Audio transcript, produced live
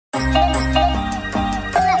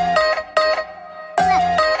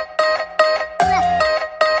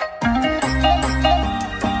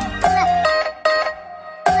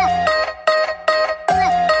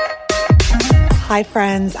Hi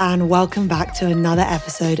friends, and welcome back to another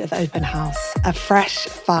episode of Open House, a fresh,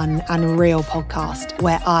 fun and real podcast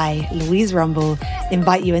where I, Louise Rumble,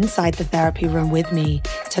 invite you inside the therapy room with me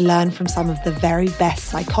to learn from some of the very best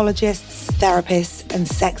psychologists, therapists and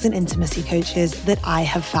sex and intimacy coaches that I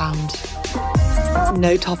have found.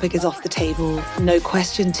 No topic is off the table, no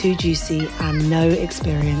question too juicy and no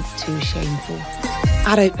experience too shameful.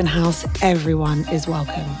 At Open House, everyone is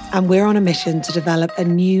welcome. And we're on a mission to develop a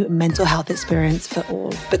new mental health experience for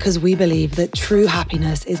all because we believe that true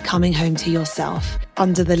happiness is coming home to yourself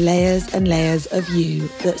under the layers and layers of you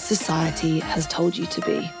that society has told you to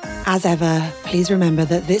be. As ever, please remember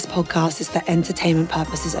that this podcast is for entertainment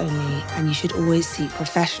purposes only, and you should always seek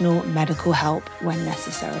professional medical help when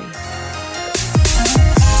necessary.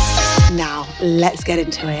 Now, let's get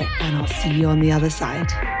into it, and I'll see you on the other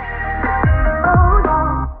side.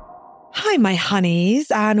 Hi, my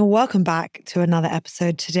honeys, and welcome back to another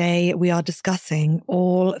episode. Today, we are discussing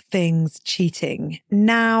all things cheating.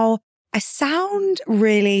 Now, I sound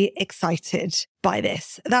really excited by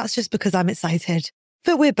this. That's just because I'm excited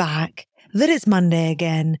that we're back, that it's Monday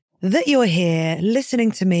again, that you're here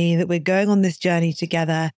listening to me, that we're going on this journey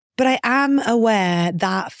together. But I am aware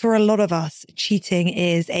that for a lot of us, cheating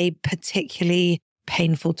is a particularly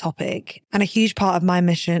painful topic. And a huge part of my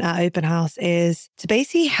mission at Open House is to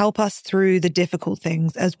basically help us through the difficult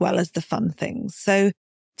things as well as the fun things. So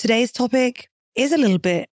today's topic is a little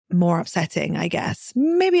bit more upsetting, I guess.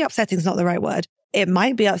 Maybe upsetting is not the right word. It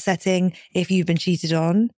might be upsetting if you've been cheated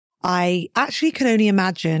on. I actually can only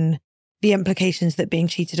imagine the implications that being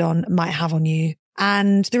cheated on might have on you.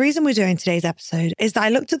 And the reason we're doing today's episode is that I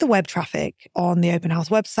looked at the web traffic on the Open House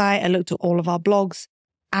website. I looked at all of our blogs,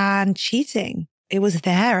 and cheating, it was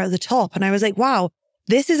there at the top. And I was like, wow,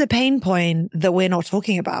 this is a pain point that we're not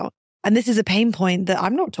talking about. And this is a pain point that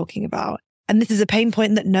I'm not talking about. And this is a pain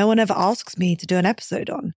point that no one ever asks me to do an episode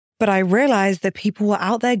on. But I realized that people were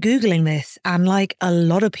out there Googling this, and like a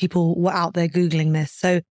lot of people were out there Googling this.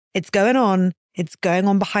 So it's going on. It's going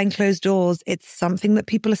on behind closed doors. It's something that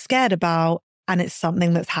people are scared about, and it's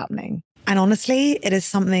something that's happening. And honestly, it is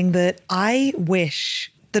something that I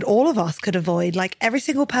wish that all of us could avoid. Like every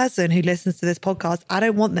single person who listens to this podcast, I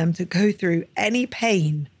don't want them to go through any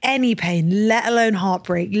pain, let alone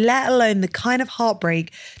heartbreak, let alone the kind of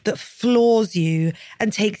heartbreak that floors you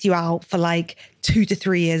and takes you out for like 2 to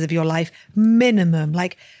 3 years of your life minimum.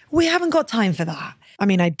 Like we haven't got time for that. I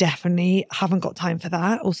mean, I definitely haven't got time for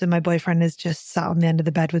that. Also, my boyfriend is just sat on the end of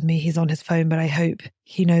the bed with me. He's on his phone, but I hope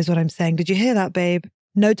he knows what I'm saying. Did you hear that, babe?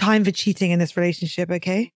 No time for cheating in this relationship,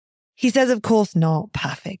 okay? He says, of course not.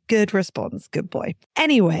 Perfect. Good response. Good boy.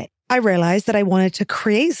 Anyway, I realized that I wanted to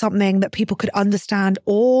create something that people could understand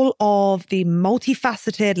all of the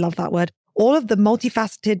multifaceted, love that word, all of the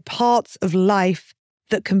multifaceted parts of life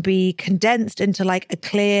that can be condensed into like a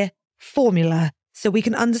clear formula so we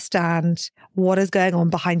can understand what is going on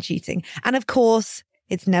behind cheating. And of course,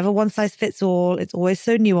 it's never one size fits all. It's always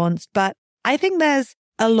so nuanced, but I think there's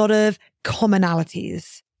a lot of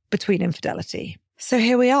commonalities between infidelity. So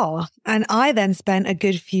here we are. And I then spent a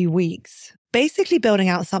good few weeks basically building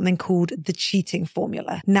out something called the cheating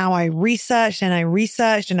formula. Now I researched and I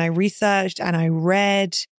researched and I researched and I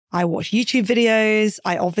read, I watched YouTube videos.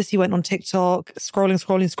 I obviously went on TikTok,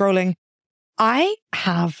 scrolling. I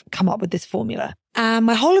have come up with this formula. And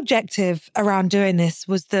my whole objective around doing this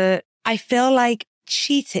was that I feel like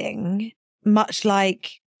cheating, much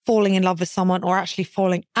like falling in love with someone or actually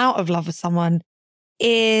falling out of love with someone,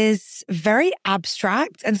 is very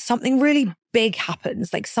abstract, and something really big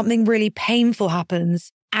happens, like something really painful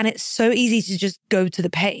happens. And it's so easy to just go to the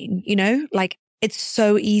pain, you know, like it's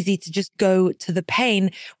so easy to just go to the pain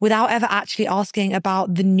without ever actually asking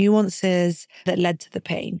about the nuances that led to the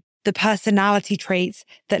pain, the personality traits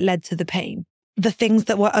that led to the pain, the things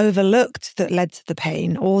that were overlooked that led to the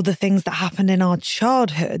pain, or the things that happened in our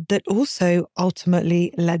childhood that also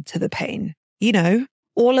ultimately led to the pain. You know,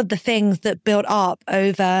 all of the things that built up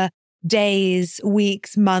over days,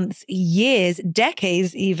 weeks, months, years,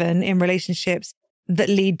 decades, even in relationships that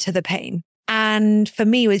lead to the pain. And for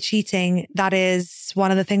me with cheating, that is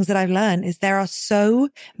one of the things that I've learned is there are so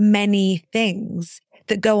many things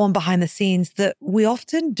that go on behind the scenes that we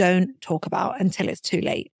often don't talk about until it's too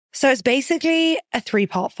late. So it's basically a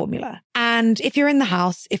 3-part formula. And if you're in the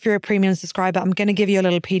house, if you're a premium subscriber, I'm going to give you a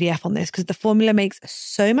little PDF on this because the formula makes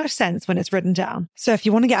so much sense when it's written down. So if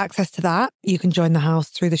you want to get access to that, you can join the house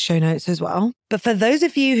through the show notes as well. But for those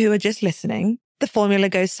of you who are just listening, the formula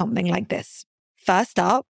goes something like this. First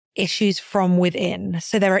up, issues from within.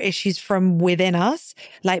 So there are issues from within us,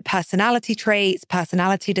 like personality traits,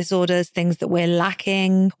 personality disorders, things that we're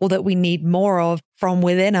lacking or that we need more of from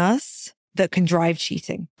within us. that can drive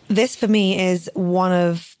cheating. This for me is one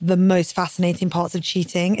of the most fascinating parts of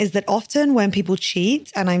cheating, is that often when people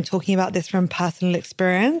cheat, and I'm talking about this from personal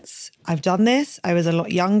experience, I've done this, I was a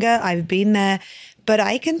lot younger, I've been there, but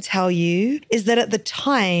I can tell you is that at the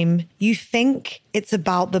time, you think it's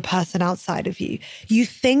about the person outside of you. You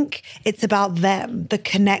think it's about them, the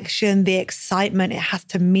connection, the excitement. It has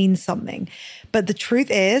to mean something. But the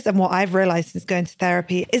truth is, and what I've realized since going to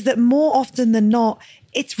therapy, is that more often than not,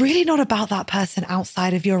 it's really not about that person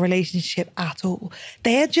outside of your relationship at all.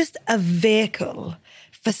 They are just a vehicle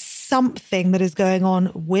for something that is going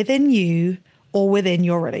on within you or within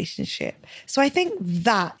your relationship. So I think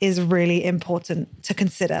that is really important to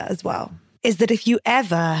consider as well, is that if you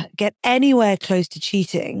ever get anywhere close to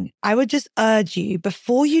cheating, I would just urge you,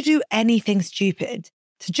 before you do anything stupid,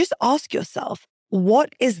 to just ask yourself,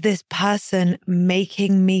 what is this person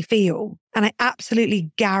making me feel? And I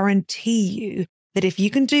absolutely guarantee you that if you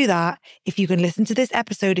can do that, if you can listen to this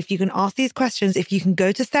episode, if you can ask these questions, if you can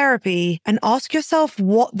go to therapy and ask yourself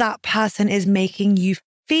what that person is making you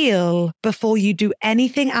feel before you do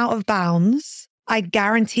anything out of bounds, I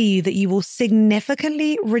guarantee you that you will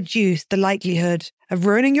significantly reduce the likelihood of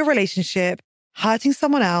ruining your relationship, hurting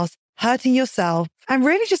someone else, hurting yourself, and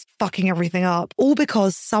really just fucking everything up, all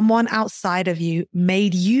because someone outside of you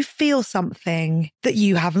made you feel something that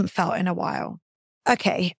you haven't felt in a while.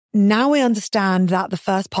 Okay, now we understand that the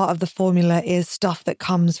first part of the formula is stuff that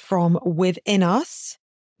comes from within us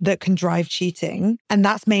that can drive cheating. And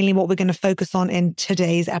that's mainly what we're going to focus on in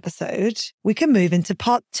today's episode. We can move into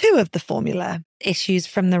part 2 of the formula, issues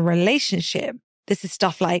from the relationship. This is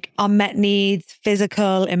stuff like unmet needs,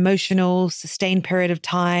 physical, emotional, sustained period of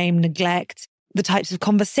time, neglect, the types of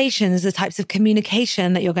conversations, the types of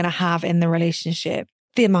communication that you're going to have in the relationship,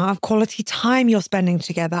 the amount of quality time you're spending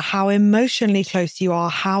together, how emotionally close you are,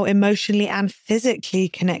 how emotionally and physically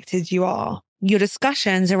connected you are, your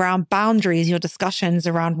discussions around boundaries, your discussions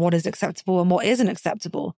around what is acceptable and what isn't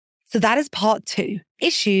acceptable. So that is part 2,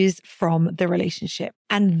 issues from the relationship.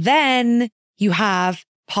 And then you have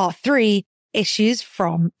part 3, issues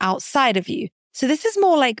from outside of you. So this is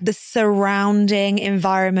more like the surrounding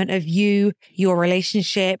environment of you, your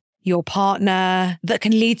relationship, your partner, that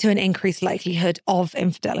can lead to an increased likelihood of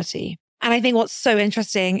infidelity. And I think what's so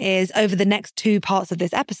interesting is over the next 2 parts of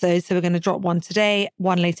this episode, so we're going to drop one today,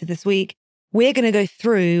 one later this week, we're going to go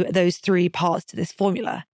through those 3 parts to this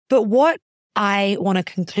formula. But what I want to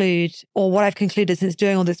conclude, or what I've concluded since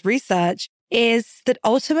doing all this research, is that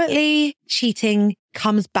ultimately cheating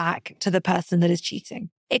comes back to the person that is cheating.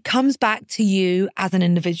 It comes back to you as an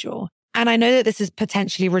individual. And I know that this is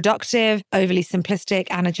potentially reductive, overly simplistic,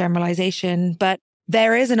 and a generalization, but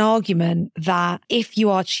there is an argument that if you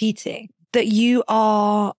are cheating, that you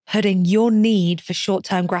are putting your need for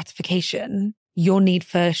short-term gratification, your need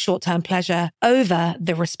for short-term pleasure over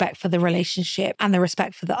the respect for the relationship and the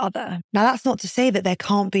respect for the other. Now, that's not to say that there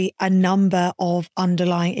can't be a number of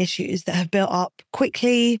underlying issues that have built up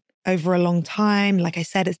quickly over a long time. Like I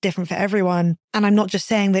said, it's different for everyone. And I'm not just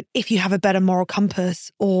saying that if you have a better moral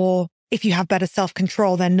compass or if you have better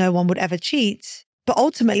self-control, then no one would ever cheat. But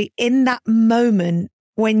ultimately, in that moment,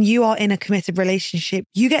 when you are in a committed relationship,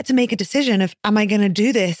 you get to make a decision of, am I going to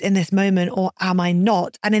do this in this moment or am I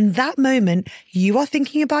not? And in that moment, you are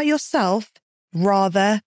thinking about yourself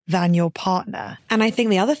rather than your partner. And I think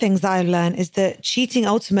the other things that I've learned is that cheating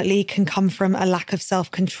ultimately can come from a lack of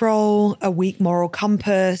self-control, a weak moral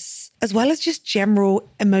compass, as well as just general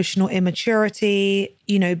emotional immaturity,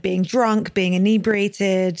 being drunk, being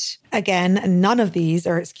inebriated. Again, none of these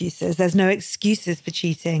are excuses. There's no excuses for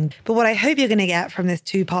cheating. But what I hope you're going to get from this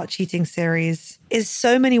 2-part cheating series is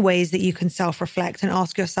so many ways that you can self-reflect and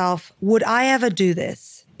ask yourself, would I ever do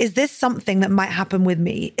this? Is this something that might happen with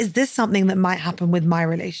me? Is this something that might happen with my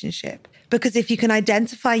relationship? Because if you can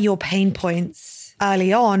identify your pain points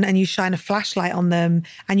early on and you shine a flashlight on them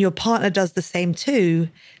and your partner does the same too,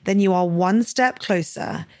 then you are one step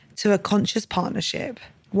closer to a conscious partnership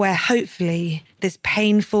where hopefully this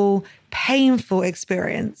painful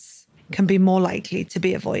experience can be more likely to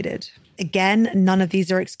be avoided. Again, none of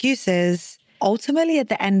these are excuses. Ultimately, at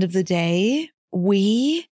the end of the day,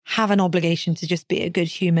 we have an obligation to just be a good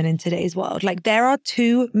human in today's world. Like, there are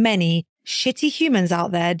too many shitty humans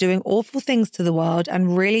out there doing awful things to the world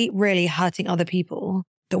and really, really hurting other people,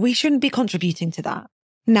 that we shouldn't be contributing to that.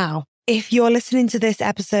 Now, if you're listening to this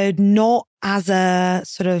episode not as a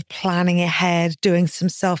sort of planning ahead, doing some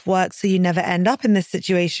self-work so you never end up in this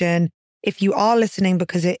situation, if you are listening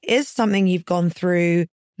because it is something you've gone through,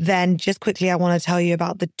 then just quickly, I want to tell you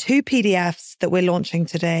about the 2 PDFs that we're launching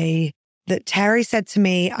today that Tari said to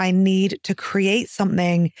me, I need to create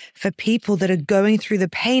something for people that are going through the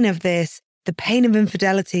pain of this, the pain of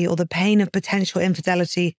infidelity or the pain of potential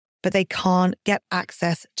infidelity, but they can't get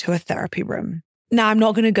access to a therapy room. Now, I'm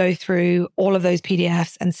not going to go through all of those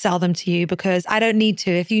PDFs and sell them to you because I don't need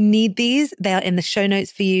to. If you need these, they are in the show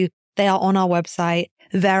notes for you. They are on our website.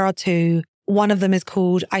 There are two. One of them is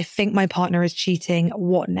called, I Think My Partner is Cheating.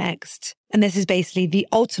 What next? And this is basically the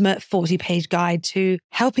ultimate 40-page guide to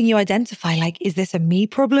helping you identify, like, is this a me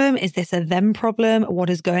problem? Is this a them problem? What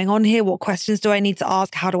is going on here? What questions do I need to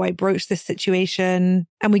ask? How do I broach this situation?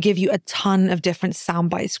 And we give you a ton of different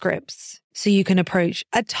soundbite scripts so you can approach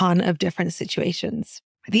a ton of different situations.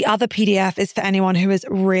 The other PDF is for anyone who is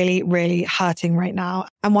really, really hurting right now.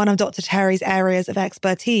 And one of Dr. Tari's areas of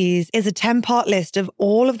expertise is a 10-part list of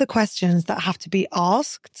all of the questions that have to be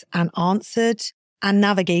asked and answered and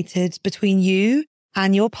navigated between you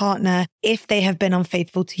and your partner if they have been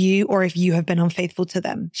unfaithful to you or if you have been unfaithful to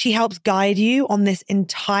them. She helps guide you on this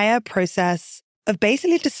entire process of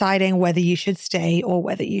basically deciding whether you should stay or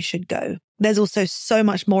whether you should go. There's also so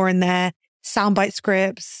much more in there. Soundbite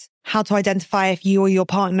scripts, how to identify if you or your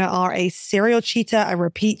partner are a serial cheater, a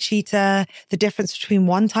repeat cheater, the difference between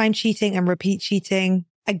one-time cheating and repeat cheating.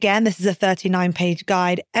 Again, this is a 39-page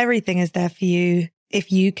guide. Everything is there for you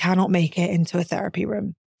if you cannot make it into a therapy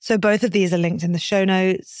room. So both of these are linked in the show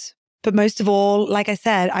notes. But most of all, like I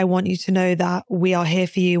said, I want you to know that we are here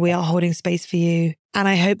for you. We are holding space for you. And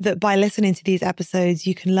I hope that by listening to these episodes,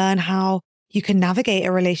 you can learn how you can navigate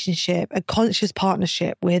a relationship, a conscious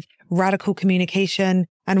partnership with radical communication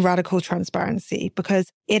and radical transparency,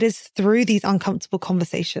 because it is through these uncomfortable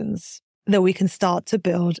conversations that we can start to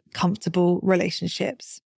build comfortable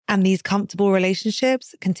relationships. And these comfortable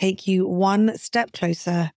relationships can take you one step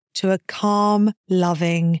closer to a calm,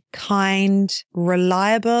 loving, kind,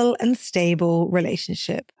 reliable, and stable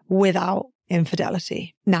relationship without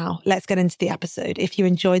infidelity. Now, let's get into the episode. If you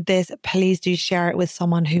enjoyed this, please do share it with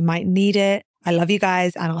someone who might need it. I love you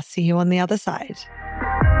guys, and I'll see you on the other side.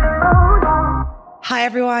 Hi,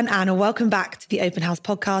 everyone, and welcome back to the Open House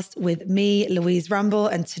podcast with me, Louise Rumble.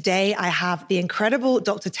 And today I have the incredible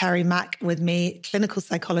Dr. Tari Mack with me, clinical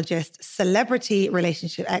psychologist, celebrity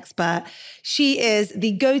relationship expert. She is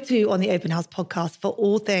the go-to on the Open House podcast for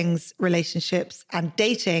all things relationships and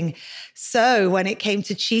dating. So when it came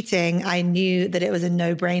to cheating, I knew that it was a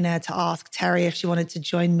no-brainer to ask Tari if she wanted to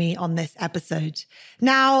join me on this episode.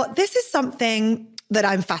 Now, this is something that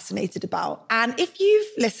I'm fascinated about. And if you've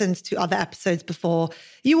listened to other episodes before,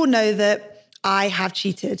 you will know that I have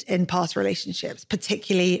cheated in past relationships,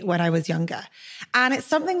 particularly when I was younger. And it's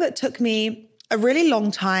something that took me a really long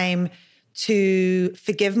time to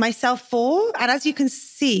forgive myself for. And as you can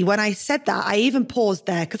see, when I said that, I even paused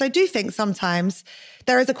there because I do think sometimes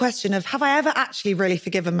there is a question of, have I ever actually really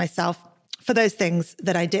forgiven myself for those things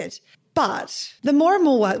that I did? But the more and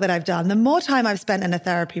more work that I've done, the more time I've spent in a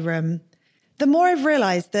therapy room, the more I've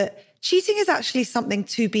realized that cheating is actually something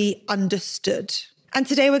to be understood. And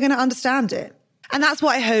today we're going to understand it. And that's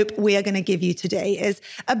what I hope we are going to give you today, is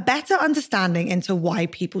a better understanding into why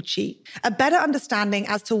people cheat, a better understanding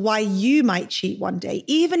as to why you might cheat one day,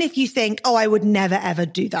 even if you think, oh, I would never, ever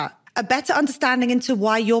do that. A better understanding into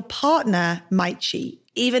why your partner might cheat,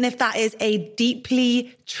 even if that is a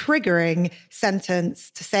deeply triggering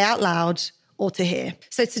sentence to say out loud or to hear.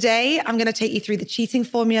 So today I'm going to take you through the cheating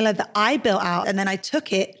formula that I built out, and then I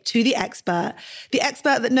took it to the expert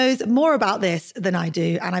that knows more about this than I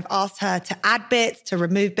do. And I've asked her to add bits, to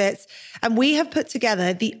remove bits, and we have put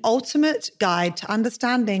together the ultimate guide to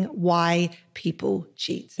understanding why people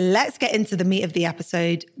cheat. Let's get into the meat of the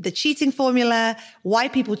episode, the cheating formula, why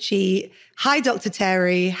people cheat. Hi, Dr.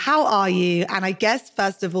 Tari, how are you? And I guess,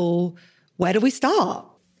 first of all, where do we start?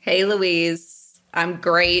 Hey, Louise. I'm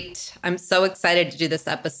great. I'm so excited to do this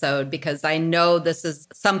episode because I know this is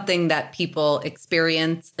something that people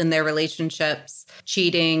experience in their relationships,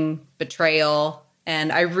 cheating, betrayal.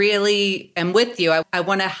 And I really am with you. I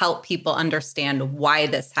want to help people understand why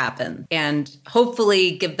this happened and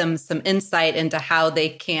hopefully give them some insight into how they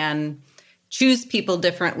can choose people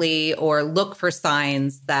differently or look for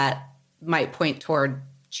signs that might point toward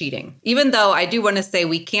cheating. Even though I do want to say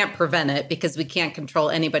we can't prevent it because we can't control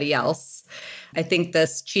anybody else. I think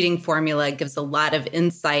this cheating formula gives a lot of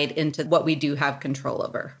insight into what we do have control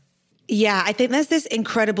over. Yeah, I think there's this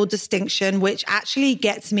incredible distinction, which actually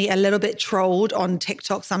gets me a little bit trolled on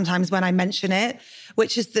TikTok sometimes when I mention it,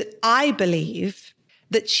 which is that I believe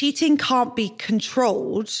that cheating can't be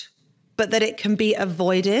controlled, but that it can be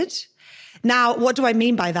avoided. Now, what do I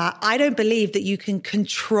mean by that? I don't believe that you can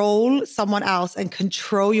control someone else and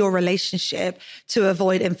control your relationship to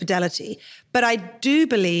avoid infidelity. But I do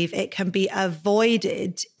believe it can be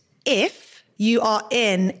avoided if you are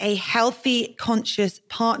in a healthy, conscious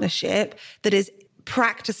partnership that is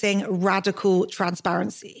practicing radical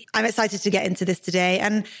transparency. I'm excited to get into this today.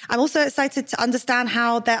 And I'm also excited to understand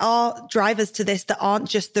how there are drivers to this that aren't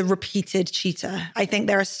just the repeated cheater. I think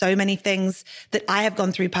there are so many things that I have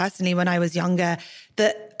gone through personally when I was younger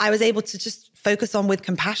that I was able to just focus on with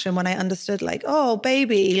compassion when I understood like, oh,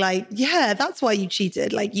 baby, like, yeah, that's why you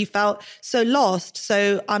cheated. Like you felt so lost,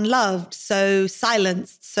 so unloved, so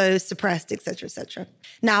silenced, so suppressed, et cetera, et cetera.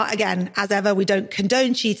 Now, again, as ever, we don't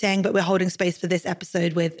condone cheating, but we're holding space for this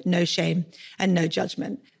episode with no shame and no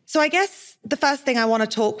judgment. So I guess the first thing I want to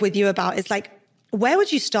talk with you about is like, where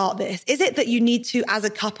would you start this? Is it that you need to, as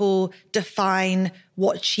a couple, define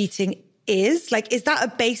what cheating is? Like, is that a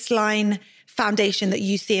baseline foundation that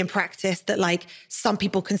you see in practice that like some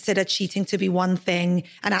people consider cheating to be one thing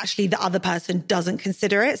and actually the other person doesn't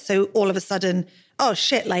consider it? So all of a sudden, oh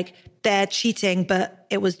shit, like they're cheating, but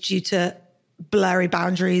it was due to blurry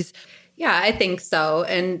boundaries. Yeah, I think so.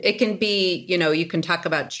 And it can be, you can talk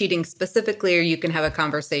about cheating specifically, or you can have a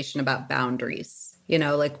conversation about boundaries.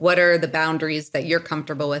 Like what are the boundaries that you're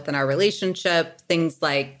comfortable with in our relationship? Things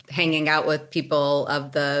like hanging out with people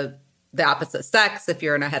of the opposite sex, if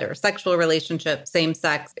you're in a heterosexual relationship, same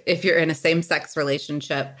sex, if you're in a same-sex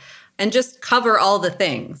relationship, and just cover all the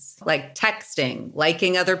things like texting,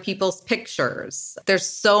 liking other people's pictures. There's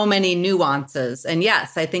so many nuances. And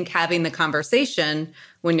yes, I think having the conversation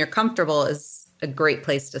when you're comfortable is a great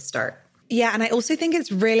place to start. Yeah. And I also think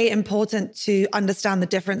it's really important to understand the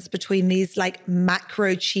difference between these like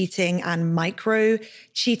macro cheating and micro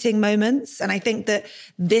cheating moments. And I think that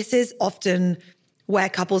this is often where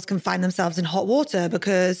couples can find themselves in hot water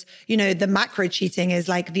because, the macro cheating is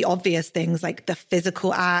like the obvious things like the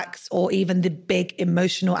physical acts or even the big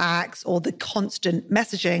emotional acts or the constant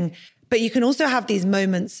messaging. But you can also have these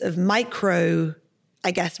moments of micro,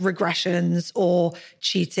 I guess, regressions or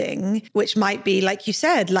cheating, which might be, like you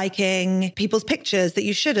said, liking people's pictures that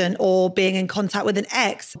you shouldn't or being in contact with an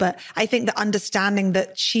ex. But I think that understanding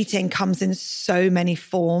that cheating comes in so many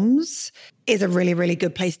forms is a really, really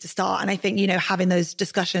good place to start. And I think, having those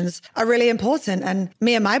discussions are really important. And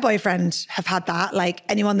me and my boyfriend have had that. Like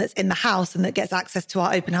anyone that's in the house and that gets access to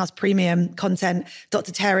our open house premium content,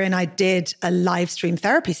 Dr. Tari and I did a live stream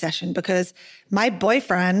therapy session because my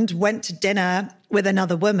boyfriend went to dinner with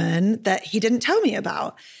another woman that he didn't tell me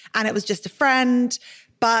about. And it was just a friend.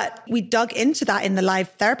 But we dug into that in the live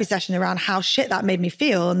therapy session around how shit that made me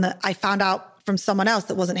feel. And that I found out from someone else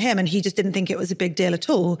that wasn't him. And he just didn't think it was a big deal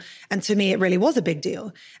at all. And to me, it really was a big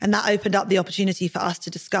deal. And that opened up the opportunity for us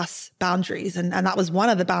to discuss boundaries. And that was one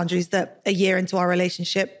of the boundaries that a year into our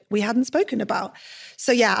relationship, we hadn't spoken about.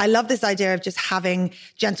 So yeah, I love this idea of just having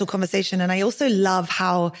gentle conversation. And I also love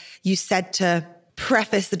how you said to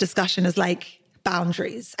preface the discussion as like,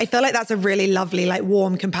 boundaries. I feel like that's a really lovely, like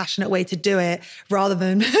warm, compassionate way to do it rather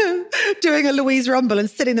than doing a Louise Rumble and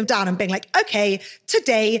sitting them down and being like, okay,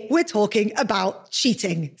 today we're talking about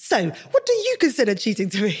cheating. So what do you consider cheating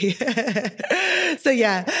to be? So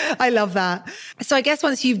yeah, I love that. So I guess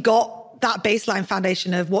once you've got that baseline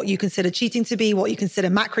foundation of what you consider cheating to be, what you consider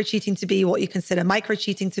macro cheating to be, what you consider micro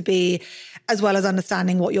cheating to be, as well as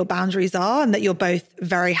understanding what your boundaries are and that you're both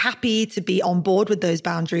very happy to be on board with those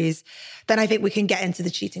boundaries, then I think we can get into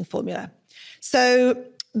the cheating formula. So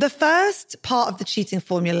the first part of the cheating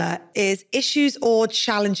formula is issues or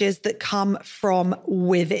challenges that come from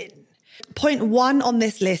within. Point 1 on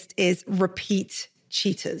this list is repeat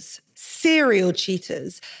cheaters, serial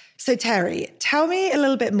cheaters. So Tari, tell me a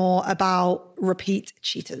little bit more about repeat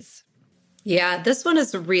cheaters. Yeah, this one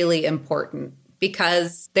is really important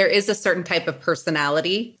because there is a certain type of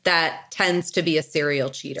personality that tends to be a serial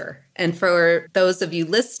cheater. And for those of you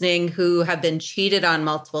listening who have been cheated on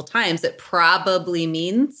multiple times, it probably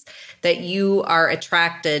means that you are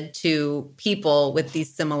attracted to people with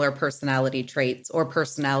these similar personality traits or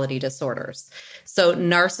personality disorders. So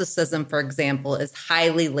narcissism, for example, is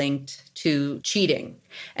highly linked to cheating.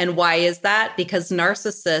 And why is that? Because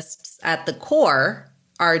narcissists at the core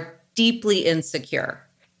are deeply insecure.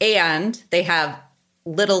 And they have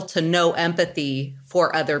little to no empathy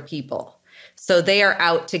for other people. So they are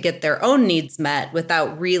out to get their own needs met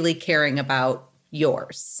without really caring about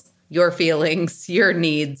yours, your feelings, your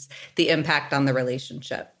needs, the impact on the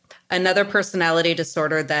relationship. Another personality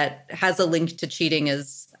disorder that has a link to cheating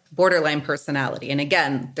is borderline personality. And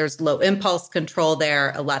again, there's low impulse control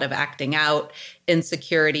there, a lot of acting out,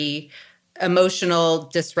 insecurity, emotional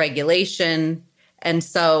dysregulation. And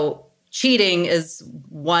so cheating is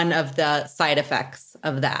one of the side effects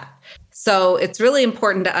of that. So it's really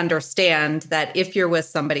important to understand that if you're with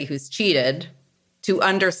somebody who's cheated, to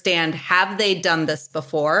understand, have they done this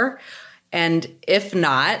before? And if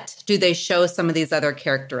not, do they show some of these other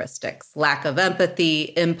characteristics? Lack of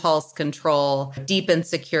empathy, impulse control, deep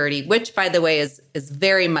insecurity, which, by the way, is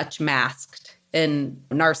very much masked in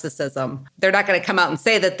narcissism. They're not going to come out and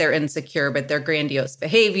say that they're insecure, but their grandiose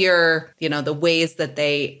behavior, the ways that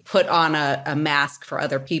they put on a mask for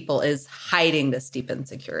other people is hiding this deep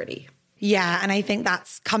insecurity. Yeah. And I think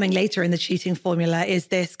that's coming later in the cheating formula, is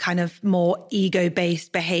this kind of more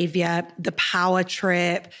ego-based behavior, the power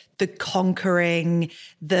trip, the conquering,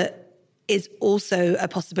 that is also a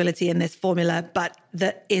possibility in this formula, but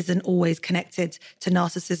that isn't always connected to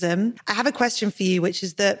narcissism. I have a question for you, which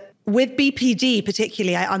is that with BPD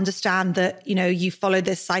particularly, I understand that, you follow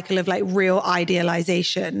this cycle of like real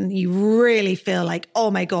idealization. You really feel like,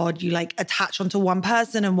 oh my God, you like attach onto one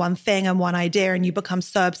person and one thing and one idea, and you become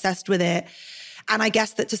so obsessed with it. And I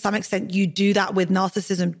guess that to some extent you do that with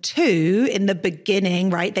narcissism too. In the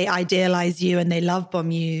beginning, right? They idealize you and they love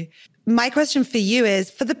bomb you. My question for you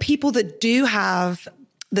is, for the people that do have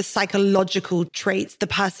the psychological traits, the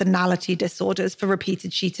personality disorders for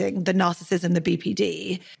repeated cheating, the narcissism, the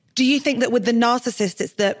BPD, do you think that with the narcissist,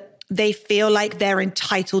 it's that they feel like they're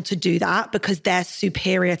entitled to do that because they're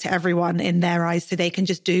superior to everyone in their eyes, so they can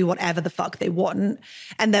just do whatever the fuck they want?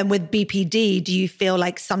 And then with BPD, do you feel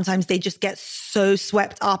like sometimes they just get so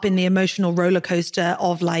swept up in the emotional roller coaster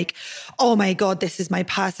of like, oh my God, this is my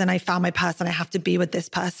person. I found my person. I have to be with this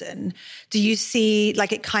person. Do you see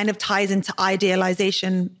like it kind of ties into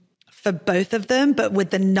idealization for both of them? But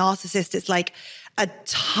with the narcissist, it's like a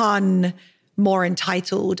ton more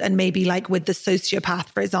entitled, and maybe like with the sociopath,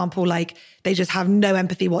 for example, like they just have no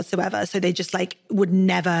empathy whatsoever. So they just like would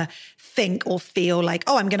never think or feel like,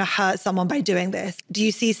 oh, I'm going to hurt someone by doing this. Do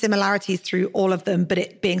you see similarities through all of them, but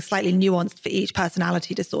it being slightly nuanced for each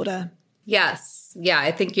personality disorder? Yes. Yeah,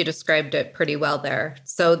 I think you described it pretty well there.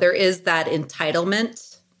 So there is that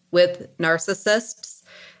entitlement with narcissists.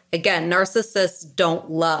 Again, narcissists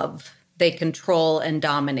don't love, they control and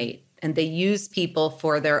dominate. And they use people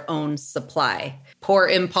for their own supply. Poor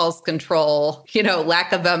impulse control,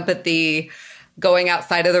 lack of empathy, going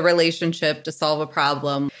outside of the relationship to solve a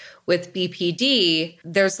problem. With BPD,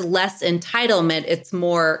 there's less entitlement. It's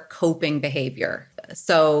more coping behavior.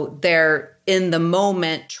 So they're in the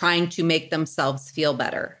moment trying to make themselves feel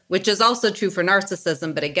better, which is also true for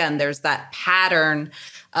narcissism. But again, there's that pattern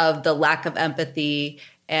of the lack of empathy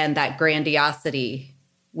and that grandiosity,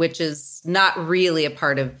 which is not really a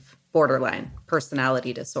part of borderline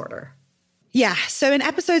personality disorder. Yeah. So in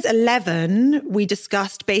episode 11, we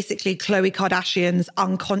discussed basically Khloe Kardashian's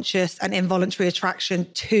unconscious and involuntary attraction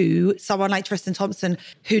to someone like Tristan Thompson,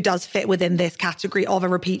 who does fit within this category of a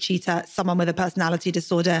repeat cheater, someone with a personality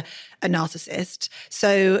disorder, a narcissist.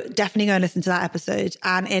 So definitely go and listen to that episode.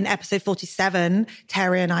 And in episode 47,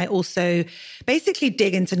 Tari and I also basically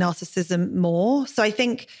dig into narcissism more. So I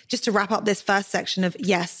think just to wrap up this first section of,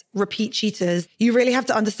 yes, repeat cheaters, you really have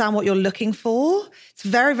to understand what you're looking for. It's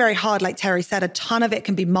very, very hard. Like Tari said, a ton of it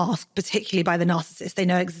can be masked, particularly by the narcissist. They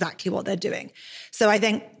know exactly what they're doing. So I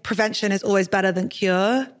think prevention is always better than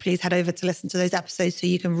cure. Please head over to listen to those episodes so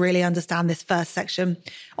you can really understand this first section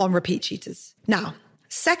on repeat cheaters. Now,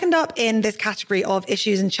 second up in this category of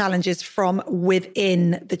issues and challenges from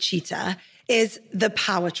within the cheater is the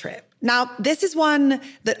power trip. Now, this is one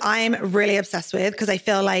that I'm really obsessed with because I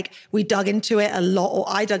feel like we dug into it a lot, or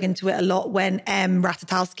I dug into it a lot when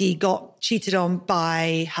Ratatowski got cheated on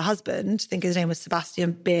by her husband. I think his name was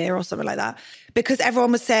Sebastian Beer or something like that. Because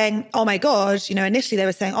everyone was saying, oh my God, initially they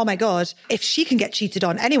were saying, oh my God, if she can get cheated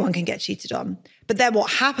on, anyone can get cheated on. But then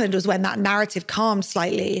what happened was when that narrative calmed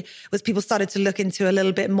slightly was people started to look into a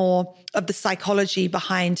little bit more of the psychology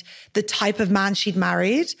behind the type of man she'd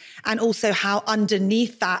married, and also how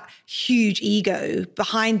underneath that huge ego,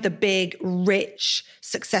 behind the big, rich,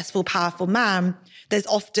 successful, powerful man, there's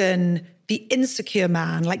often the insecure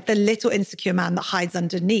man, like the little insecure man that hides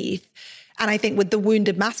underneath. And I think with the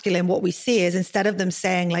wounded masculine, what we see is instead of them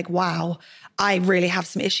saying like, wow, I really have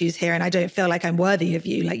some issues here and I don't feel like I'm worthy of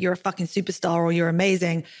you, like you're a fucking superstar or you're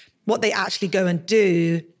amazing, what they actually go and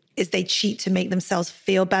do is they cheat to make themselves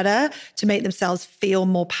feel better, to make themselves feel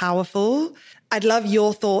more powerful. I'd love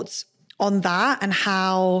your thoughts on that and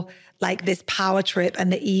how like this power trip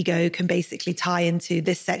and the ego can basically tie into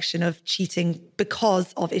this section of cheating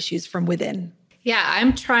because of issues from within. Yeah,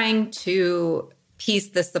 I'm trying to piece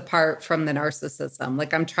this apart from the narcissism.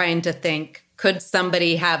 Like I'm trying to think, could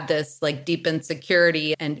somebody have this like deep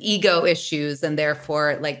insecurity and ego issues and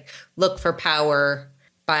therefore like look for power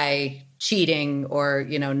by cheating or,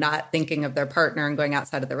 not thinking of their partner and going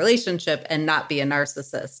outside of the relationship and not be a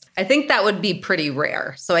narcissist. I think that would be pretty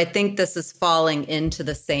rare. So I think this is falling into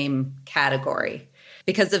the same category.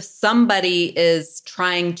 Because if somebody is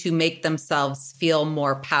trying to make themselves feel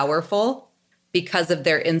more powerful because of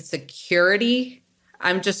their insecurity,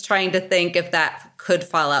 I'm just trying to think if that could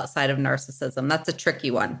fall outside of narcissism. That's a tricky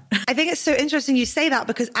one. I think it's so interesting you say that,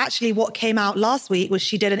 because actually what came out last week was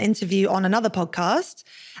she did an interview on another podcast,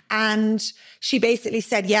 and she basically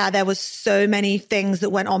said, there was so many things that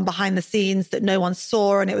went on behind the scenes that no one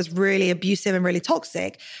saw, and it was really abusive and really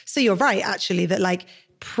toxic. So you're right, actually, that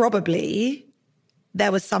probably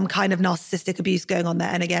there was some kind of narcissistic abuse going on there.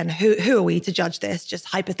 And again, who are we to judge this, just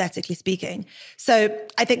hypothetically speaking? So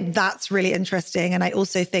I think that's really interesting. And I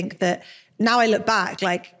also think that now I look back,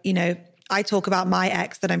 I talk about my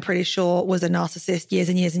ex that I'm pretty sure was a narcissist years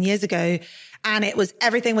and years and years ago. And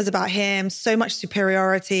everything was about him, so much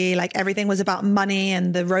superiority, everything was about money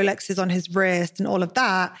and the Rolexes on his wrist and all of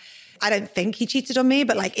that. I don't think he cheated on me,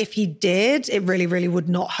 but if he did, it really, really would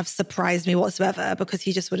not have surprised me whatsoever, because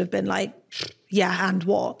he just would have been and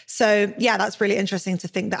what? So that's really interesting to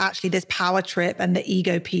think that actually this power trip and the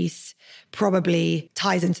ego piece probably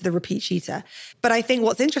ties into the repeat cheater. But I think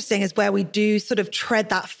what's interesting is where we do sort of tread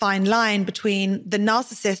that fine line between the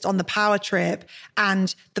narcissist on the power trip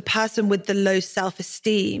and the person with the low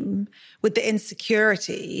self-esteem, with the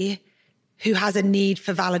insecurity, who has a need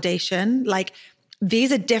for validation.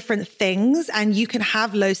 These are different things, and you can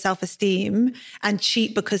have low self-esteem and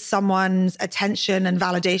cheat because someone's attention and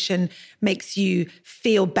validation makes you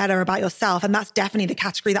feel better about yourself. And that's definitely the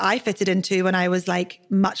category that I fitted into when I was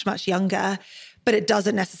much, much younger. But it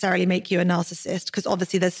doesn't necessarily make you a narcissist, because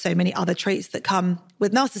obviously there's so many other traits that come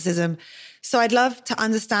with narcissism. So I'd love to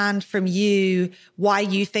understand from you why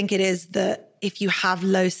you think it is that if you have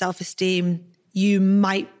low self-esteem, you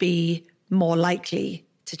might be more likely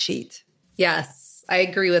to cheat. Yes. I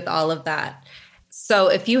agree with all of that. So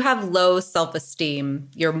if you have low self-esteem,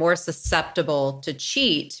 you're more susceptible to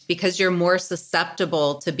cheat because you're more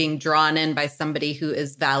susceptible to being drawn in by somebody who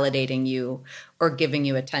is validating you or giving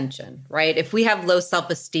you attention, right? If we have low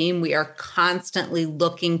self-esteem, we are constantly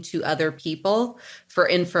looking to other people for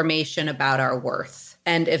information about our worth.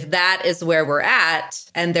 And if that is where we're at,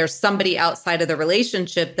 and there's somebody outside of the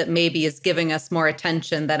relationship that maybe is giving us more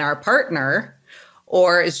attention than our partner,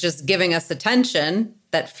 or is just giving us attention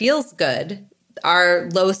that feels good, our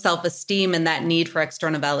low self-esteem and that need for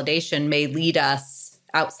external validation may lead us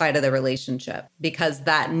outside of the relationship because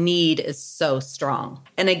that need is so strong.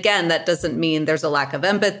 And again, that doesn't mean there's a lack of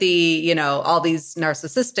empathy, all these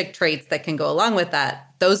narcissistic traits that can go along with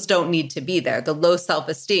that. Those don't need to be there. The low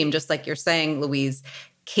self-esteem, just like you're saying, Louise,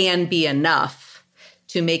 can be enough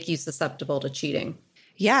to make you susceptible to cheating.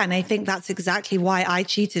 Yeah. And I think that's exactly why I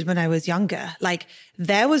cheated when I was younger.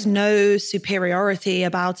 There was no superiority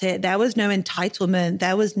about it. There was no entitlement.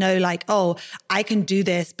 There was no I can do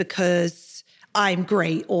this because I'm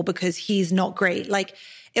great or because he's not great.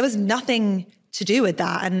 It was nothing to do with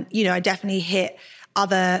that. And, I definitely hit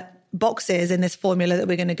other boxes in this formula that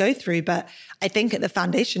we're going to go through. But I think at the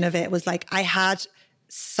foundation of it was I had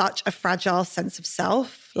such a fragile sense of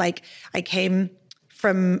self. I came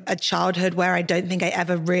from a childhood where I don't think I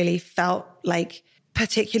ever really felt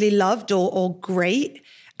particularly loved or great.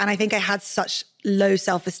 And I think I had such low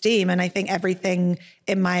self-esteem. And I think everything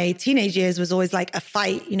in my teenage years was always a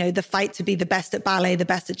fight, the fight to be the best at ballet, the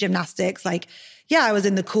best at gymnastics. I was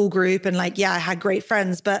in the cool group and I had great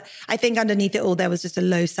friends, but I think underneath it all, there was just a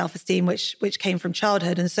low self-esteem, which came from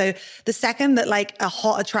childhood. And so the second that a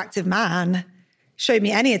hot, attractive man showed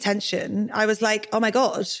me any attention, I was oh my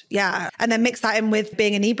God, yeah. And then mix that in with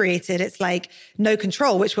being inebriated. It's no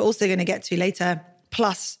control, which we're also going to get to later,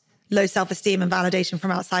 plus low self-esteem and validation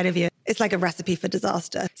from outside of you. It's a recipe for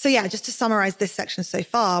disaster. So yeah, just to summarize this section so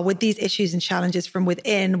far, with these issues and challenges from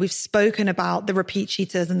within, we've spoken about the repeat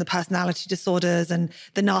cheaters and the personality disorders and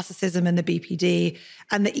the narcissism and the BPD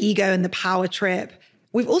and the ego and the power trip.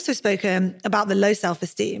 We've also spoken about the low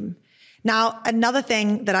self-esteem. Now, another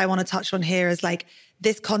thing that I want to touch on here is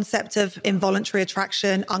this concept of involuntary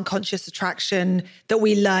attraction, unconscious attraction that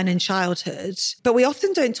we learn in childhood. But we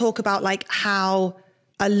often don't talk about how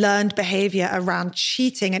a learned behavior around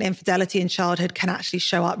cheating and infidelity in childhood can actually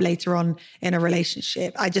show up later on in a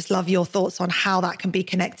relationship. I just love your thoughts on how that can be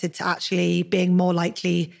connected to actually being more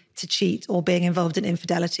likely to cheat or being involved in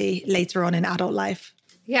infidelity later on in adult life.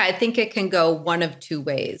 Yeah, I think it can go one of two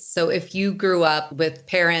ways. So if you grew up with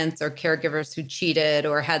parents or caregivers who cheated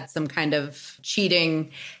or had some kind of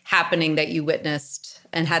cheating happening that you witnessed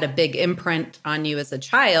and had a big imprint on you as a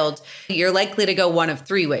child, you're likely to go one of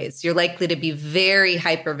three ways. You're likely to be very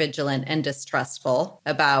hypervigilant and distrustful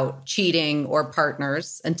about cheating or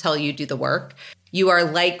partners until you do the work. You are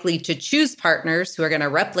likely to choose partners who are going to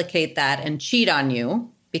replicate that and cheat on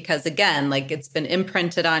you, because again, like it's been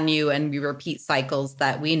imprinted on you and we repeat cycles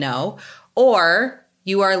that we know, or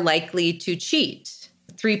you are likely to cheat.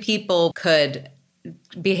 Three people could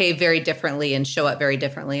behave very differently and show up very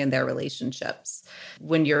differently in their relationships.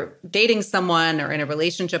 When you're dating someone or in a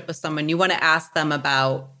relationship with someone, you want to ask them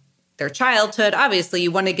about their childhood. Obviously,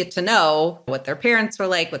 you want to get to know what their parents were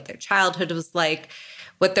like, what their childhood was like,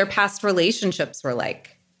 what their past relationships were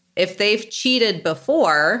like. If they've cheated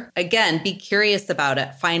before, again, be curious about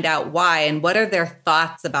it, find out why, and what are their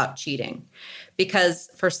thoughts about cheating? Because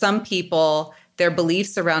for some people, their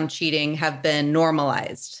beliefs around cheating have been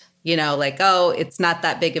normalized. You know, like, oh, it's not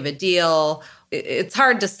that big of a deal. It's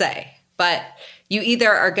hard to say, but you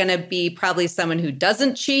either are going to be probably someone who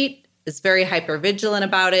doesn't cheat, is very hypervigilant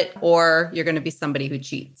about it, or you're going to be somebody who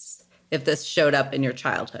cheats if this showed up in your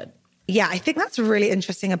childhood. Yeah, I think that's really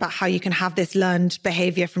interesting about how you can have this learned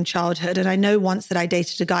behavior from childhood. And I know once that I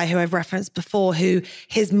dated a guy who I've referenced before, who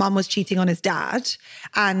his mum was cheating on his dad,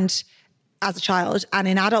 and as a child, and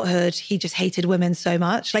in adulthood, he just hated women so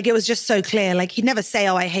much. Like, it was just so clear. Like, he'd never say,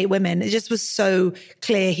 oh, I hate women. It just was so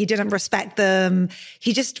clear. He didn't respect them.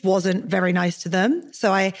 He just wasn't very nice to them.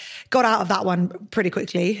 So I got out of that one pretty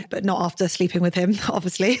quickly, but not after sleeping with him,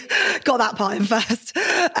 obviously. Got that part in first.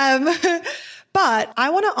 But I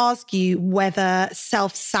want to ask you whether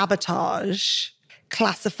self-sabotage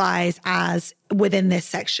classifies as within this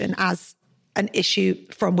section as an issue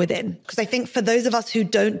from within. Because I think for those of us who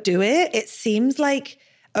don't do it, it seems like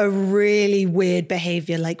a really weird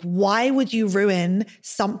behavior. Like, why would you ruin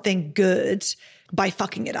something good by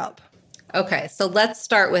fucking it up? Okay, so let's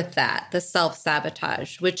start with that, the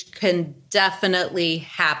self-sabotage, which can definitely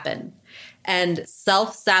happen. And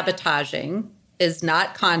self-sabotaging is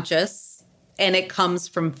not conscious. And it comes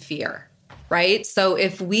from fear, right? So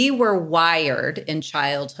if we were wired in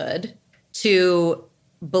childhood to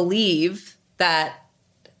believe that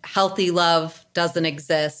healthy love doesn't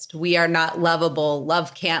exist, we are not lovable,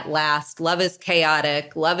 love can't last, love is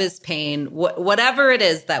chaotic, love is pain, whatever it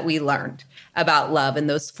is that we learned about love in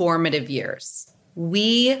those formative years,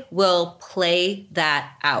 we will play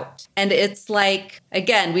that out. And it's like,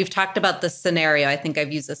 again, we've talked about this scenario. I think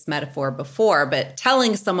I've used this metaphor before, but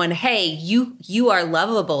telling someone, hey, you are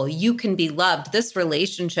lovable, you can be loved, this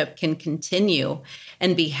relationship can continue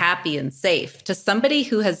and be happy and safe. To somebody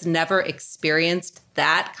who has never experienced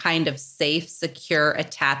that kind of safe, secure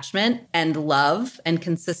attachment and love and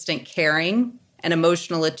consistent caring and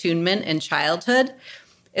emotional attunement in childhood,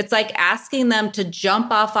 it's like asking them to jump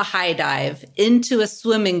off a high dive into a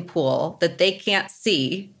swimming pool that they can't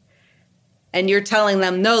see. And you're telling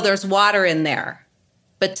them, no, there's water in there.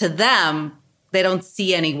 But to them, they don't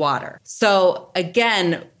see any water. So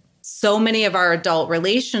again, so many of our adult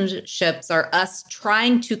relationships are us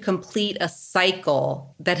trying to complete a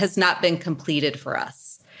cycle that has not been completed for us.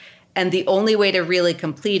 And the only way to really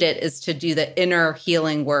complete it is to do the inner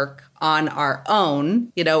healing work on our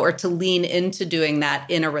own, or to lean into doing that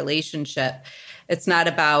in a relationship. It's not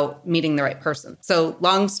about meeting the right person. So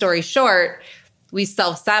long story short, we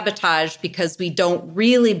self-sabotage because we don't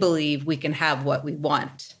really believe we can have what we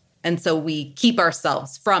want. And so we keep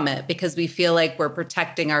ourselves from it because we feel like we're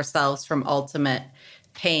protecting ourselves from ultimate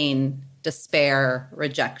pain, despair,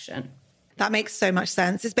 rejection. That makes so much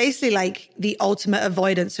sense. It's basically like the ultimate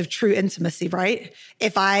avoidance of true intimacy, right?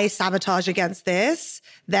 If I sabotage against this,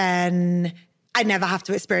 then I never have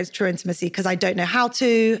to experience true intimacy because I don't know how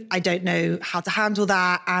to. I don't know how to handle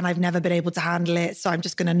that. And I've never been able to handle it. So I'm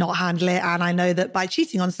just going to not handle it. And I know that by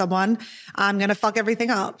cheating on someone, I'm going to fuck everything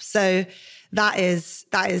up. So that is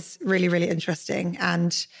really, really interesting.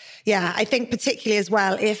 And yeah, I think particularly as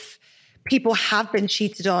well, if people have been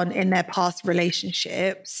cheated on in their past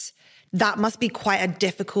relationships, that must be quite a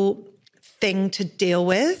difficult thing to deal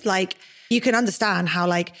with. Like, you can understand how,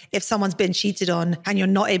 like, if someone's been cheated on and you're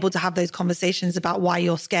not able to have those conversations about why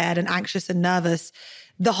you're scared and anxious and nervous,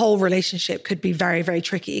 the whole relationship could be very, very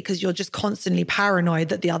tricky because you're just constantly paranoid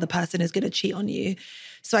that the other person is going to cheat on you.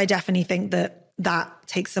 So I definitely think that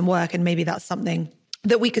takes some work, and maybe that's something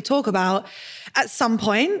that we could talk about at some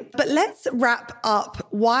point. But let's wrap up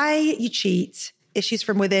why you cheat, issues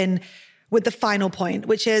from within, with the final point,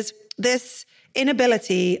 which is this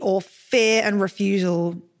inability or fear and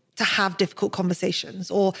refusal to have difficult conversations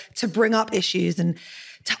or to bring up issues and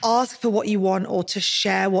to ask for what you want or to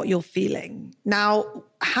share what you're feeling. Now,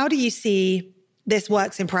 how do you see this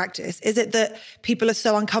works in practice? Is it that people are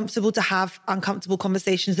so uncomfortable to have uncomfortable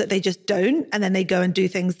conversations that they just don't, and then they go and do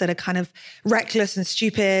things that are kind of reckless and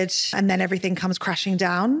stupid, and then everything comes crashing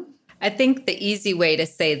down? I think the easy way to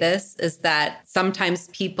say this is that sometimes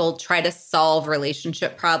people try to solve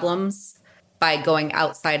relationship problems by going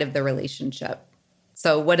outside of the relationship.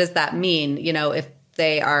 So what does that mean? You know, if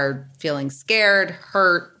they are feeling scared,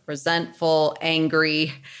 hurt, resentful,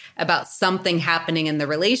 angry about something happening in the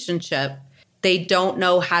relationship, they don't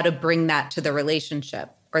know how to bring that to the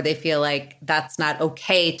relationship, or they feel like that's not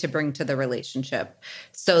okay to bring to the relationship.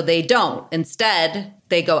 So they don't. Instead,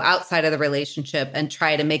 they go outside of the relationship and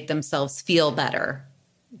try to make themselves feel better.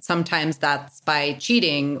 Sometimes that's by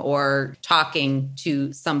cheating or talking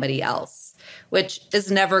to somebody else, which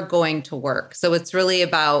is never going to work. So it's really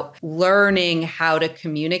about learning how to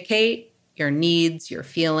communicate your needs, your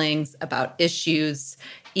feelings about issues,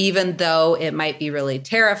 even though it might be really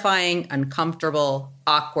terrifying, uncomfortable,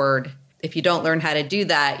 awkward. If you don't learn how to do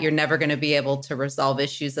that, you're never going to be able to resolve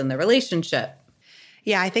issues in the relationship.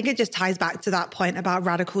 Yeah, I think it just ties back to that point about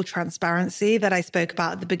radical transparency that I spoke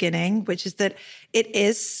about at the beginning, which is that it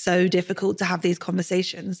is so difficult to have these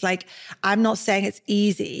conversations. Like, I'm not saying it's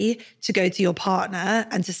easy to go to your partner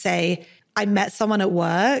and to say, I met someone at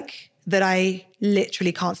work that I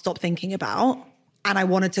literally can't stop thinking about, and I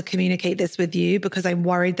wanted to communicate this with you because I'm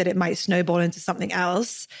worried that it might snowball into something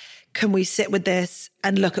else. Can we sit with this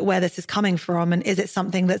and look at where this is coming from? And is it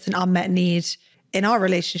something that's an unmet need in our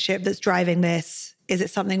relationship that's driving this? Is it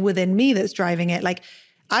something within me that's driving it? Like,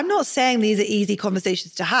 I'm not saying these are easy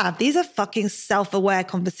conversations to have. These are fucking self-aware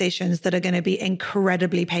conversations that are going to be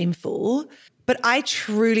incredibly painful. But I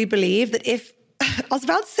truly believe that I was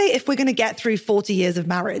about to say, if we're going to get through 40 years of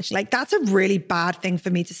marriage, like, that's a really bad thing for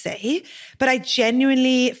me to say. But I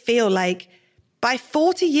genuinely feel like by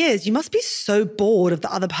 40 years, you must be so bored of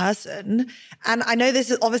the other person. And I know this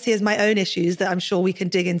is obviously is my own issues that I'm sure we can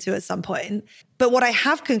dig into at some point. But what I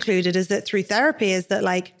have concluded is that through therapy is that,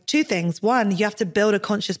 like, two things. One, you have to build a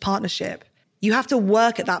conscious partnership. You have to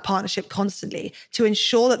work at that partnership constantly to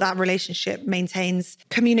ensure that that relationship maintains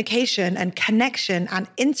communication and connection and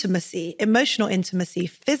intimacy, emotional intimacy,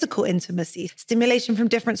 physical intimacy, stimulation from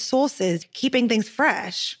different sources, keeping things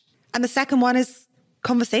fresh. And the second one is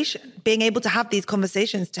conversation, being able to have these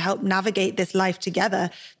conversations to help navigate this life together,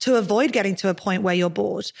 to avoid getting to a point where you're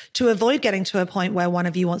bored, to avoid getting to a point where one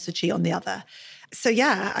of you wants to cheat on the other. So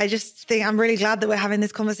yeah, I just think I'm really glad that we're having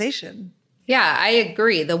this conversation. Yeah, I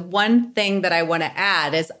agree. The one thing that I want to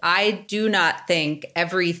add is I do not think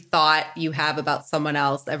every thought you have about someone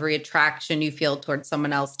else, every attraction you feel towards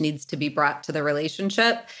someone else needs to be brought to the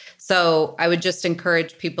relationship. So I would just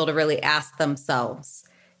encourage people to really ask themselves,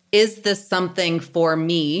 is this something for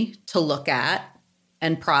me to look at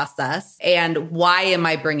and process? And why am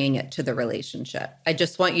I bringing it to the relationship? I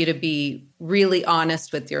just want you to be really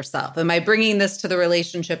honest with yourself. Am I bringing this to the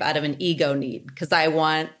relationship out of an ego need? Because I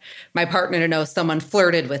want my partner to know someone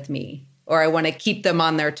flirted with me, or I want to keep them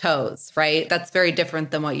on their toes, right? That's very different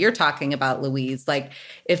than what you're talking about, Louise. Like,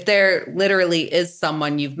 if there literally is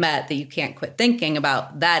someone you've met that you can't quit thinking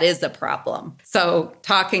about, that is a problem. So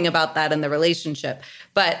talking about that in the relationship.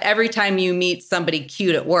 But every time you meet somebody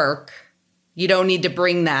cute at work, you don't need to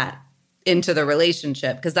bring that into the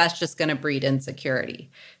relationship, because that's just going to breed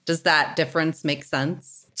insecurity. Does that difference make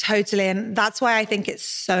sense? Totally. And that's why I think it's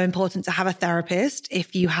so important to have a therapist,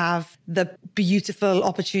 if you have the beautiful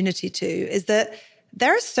opportunity to, is that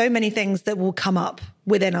there are so many things that will come up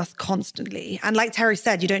within us constantly. And like Tari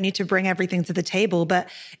said, you don't need to bring everything to the table, but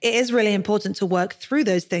it is really important to work through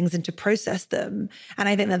those things and to process them. And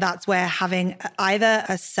I think that that's where having either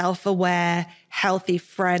a self-aware, healthy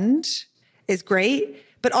friend is great.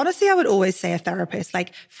 But honestly, I would always say a therapist.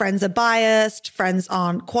 Like, friends are biased, friends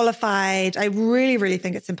aren't qualified. I really, really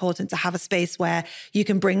think it's important to have a space where you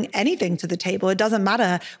can bring anything to the table. It doesn't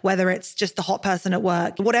matter whether it's just the hot person at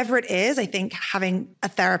work. Whatever it is, I think having a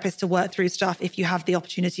therapist to work through stuff, if you have the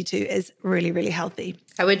opportunity to, is really, really healthy.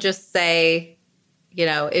 I would just say, you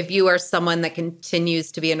know, if you are someone that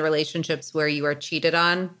continues to be in relationships where you are cheated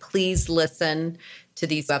on, please listen to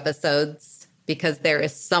these episodes, because there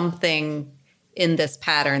is something in this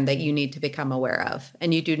pattern that you need to become aware of.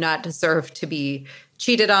 And you do not deserve to be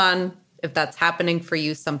cheated on. If that's happening for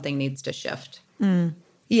you, something needs to shift.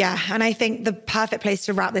 Yeah. And I think the perfect place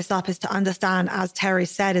to wrap this up is to understand, as Tari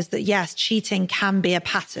said, is that yes, cheating can be a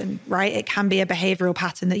pattern, right? It can be a behavioral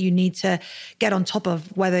pattern that you need to get on top of,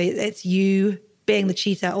 whether it's you being the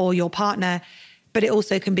cheater or your partner, but it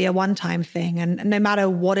also can be a one-time thing. And no matter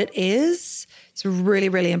what it is, it's It's really,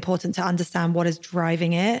 really important to understand what is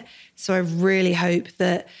driving it. So I really hope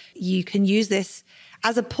that you can use this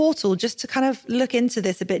as a portal just to kind of look into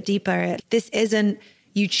this a bit deeper. This isn't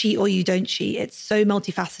you cheat or you don't cheat. It's so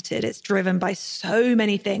multifaceted. It's driven by so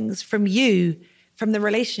many things from you, from the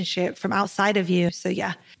relationship, from outside of you. So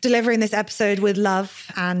yeah, delivering this episode with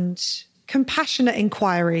love and compassionate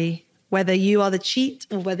inquiry, whether you are the cheat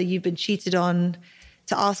or whether you've been cheated on,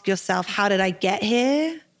 to ask yourself, how did I get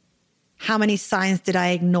here? How many signs did I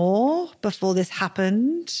ignore before this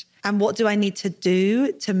happened? And what do I need to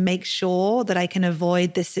do to make sure that I can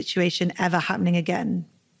avoid this situation ever happening again?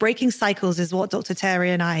 Breaking cycles is what Dr.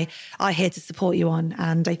 Tari and I are here to support you on.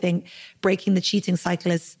 And I think breaking the cheating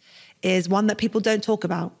cycle is one that people don't talk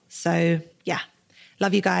about. So yeah,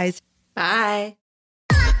 love you guys. Bye.